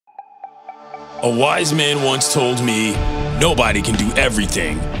A wise man once told me, nobody can do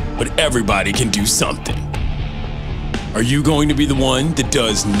everything, but everybody can do something. Are you going to be the one that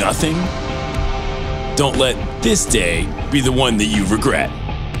does nothing? Don't let this day be the one that you regret.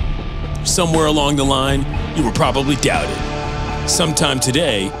 Somewhere along the line, you were probably doubted. Sometime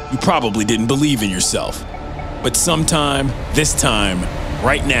today, you probably didn't believe in yourself. But sometime, this time,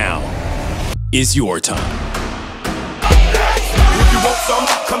 right now, is your time. If you want some,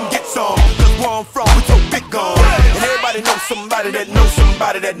 come get some. Cause where I'm from, we so big gun. And everybody knows somebody that knows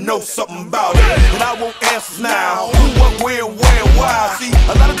somebody that knows something about it. And I want answers now. Who, what, where, and why. See,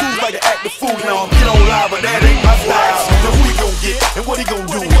 a lot of dudes like to act the fool now. Get on live, but that ain't my style. Now who he gon' get and what he gon'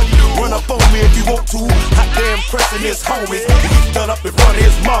 do? Run up on me if you want to. Hot damn pressing his homies. He's done up in front of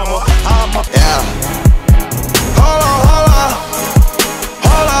his mama. I'm up. Yeah. Hold on, hold on.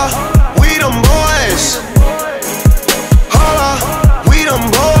 Hold on. We them boys. Hold on. We them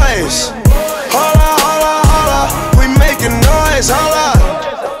boys. Hold on, hold on, hold on. We making noise. Hold on.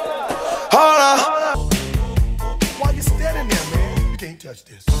 Hold on. Why you standing there, man? You can't touch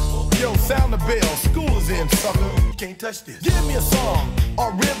this. Yo, sound the bell. School is in, sucker. You can't touch this. Give me a song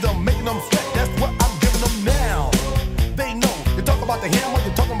or rhythm, making them sweat. That's what I'm giving them now. They know. You talk about the hammer,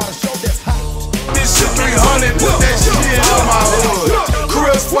 you're talking about a show that's hot. This shit 300, put that shit on my hood.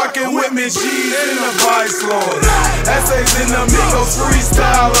 Chris fucking with me, G's in the Vice Lord. Essays in the Migos,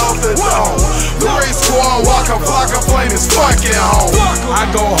 freestyle off the dome. Great squad, Waka Flocka, flame is fucking home. I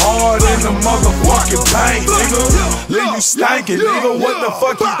go hard in the motherfucking paint, nigga. Leave you stankin', nigga. What the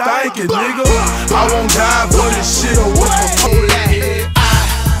fuck you thinking, nigga? I won't die for this shit or what the fuck. I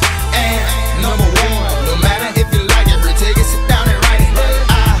am number one. No matter if you like it, take it, sit down and write it.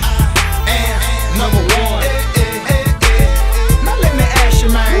 I am number one. Now let me ask you,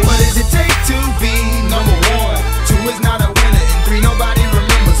 man, what does it take to be number one? 2 is not a winner, and 3 nobody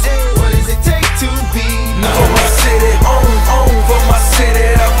remembers. What does it take to be number For my city, on, for my city.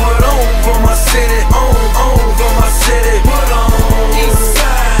 I put on for my city, on, for my city. Put on east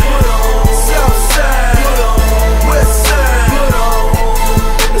side, put on south side, put on west side, put on.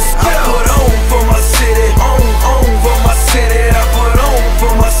 I put on for my city, on for my city. I put on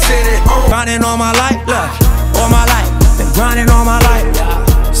for my city, on. Grinding all my life, look, all my life. Been grinding all my life.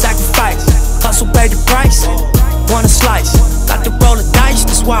 Sacrifice, hustle, pay the price. Want a slice, got to roll the dice.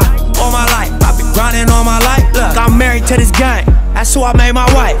 That's why all my life I've been grinding all my life. Look, I'm married to this game. That's who I made my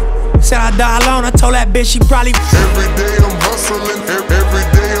wife. Said I die alone. I told that bitch she probably. Every day I'm hustling. Every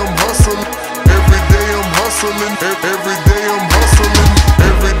day I'm hustling. Every day I'm hustling. Every day I'm hustling.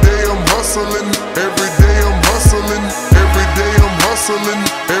 Every day I'm hustling. Every day I'm hustling. Every day I'm hustling.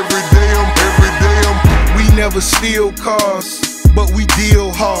 Every day I'm. We never steal cars, but we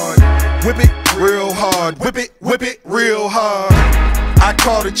deal hard. Whip it real hard. Whip it real hard. I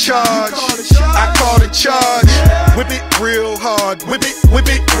call the charge. I call the charge. Whip it real hard. Whip it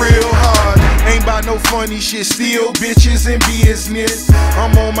real hard. Ain't by no funny shit. Steal bitches and business.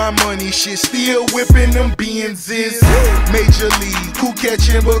 I'm on my money shit. Still whipping them Benzes. Major league. Who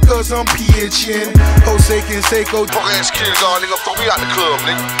catching because I'm pitching? Jose Canseco. Fuck ass kids, all nigga. Fuck me out the club,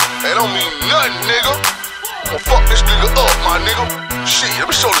 nigga. That don't mean nothing, nigga. I'ma fuck this nigga up, my nigga. Shit, let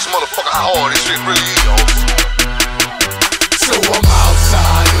me show this motherfucker how hard this shit really is, homie. So I'm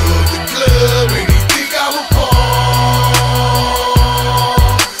outside of the club and he think I'm a pawn.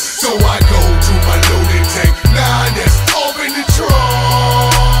 So I go to my loaded tank, now that's open the trunk.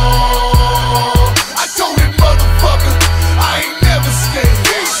 I told that motherfucker, I ain't never scared.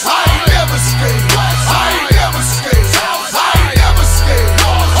 I ain't never scared. I ain't never scared. I ain't never scared.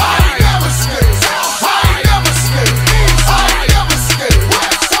 I ain't never scared. I ain't never scared. I ain't never scared.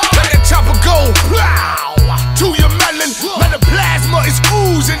 Let that chopper go, plow, to your melon. Let the plasma is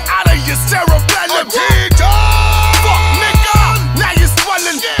oozing out of your cerebellum. Fuck nigga, now you're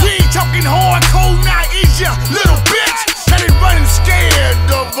swelling. We ain't talking hardcore, now is ya little bitch. That ain't running scared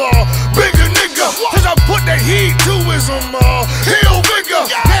of bigger nigga. Cause I put the heat to his hill vigor.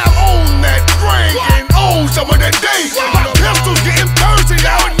 Now I'm on that drink and own some of that day. My pistol's getting thirsty,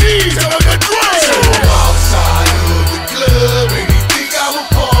 now it needs some of the drink. So I'm outside of the club and he think I'm a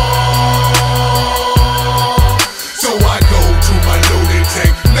pawn. So I go to my loaded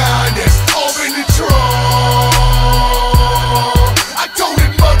tank, now that's open the trunk. I told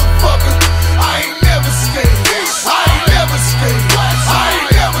that motherfucker, I ain't never scared. I ain't never scared. I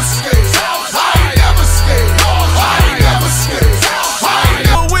ain't never scared. I ain't never scared. I ain't never scared.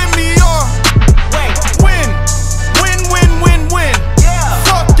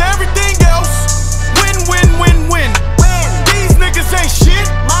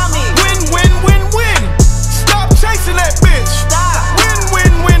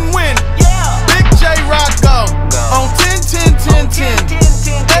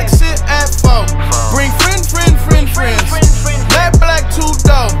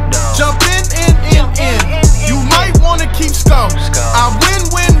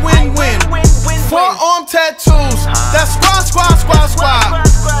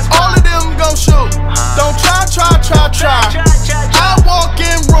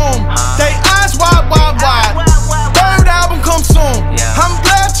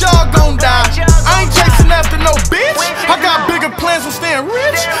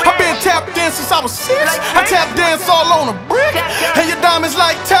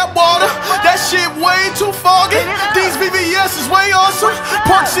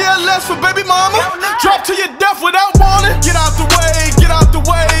 CLS for baby mama. Drop to your death without warning. Get out the way, get out the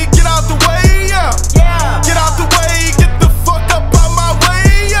way, get out the way, yeah. Get out the way, get the fuck up out my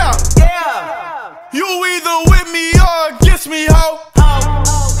way, yeah. You either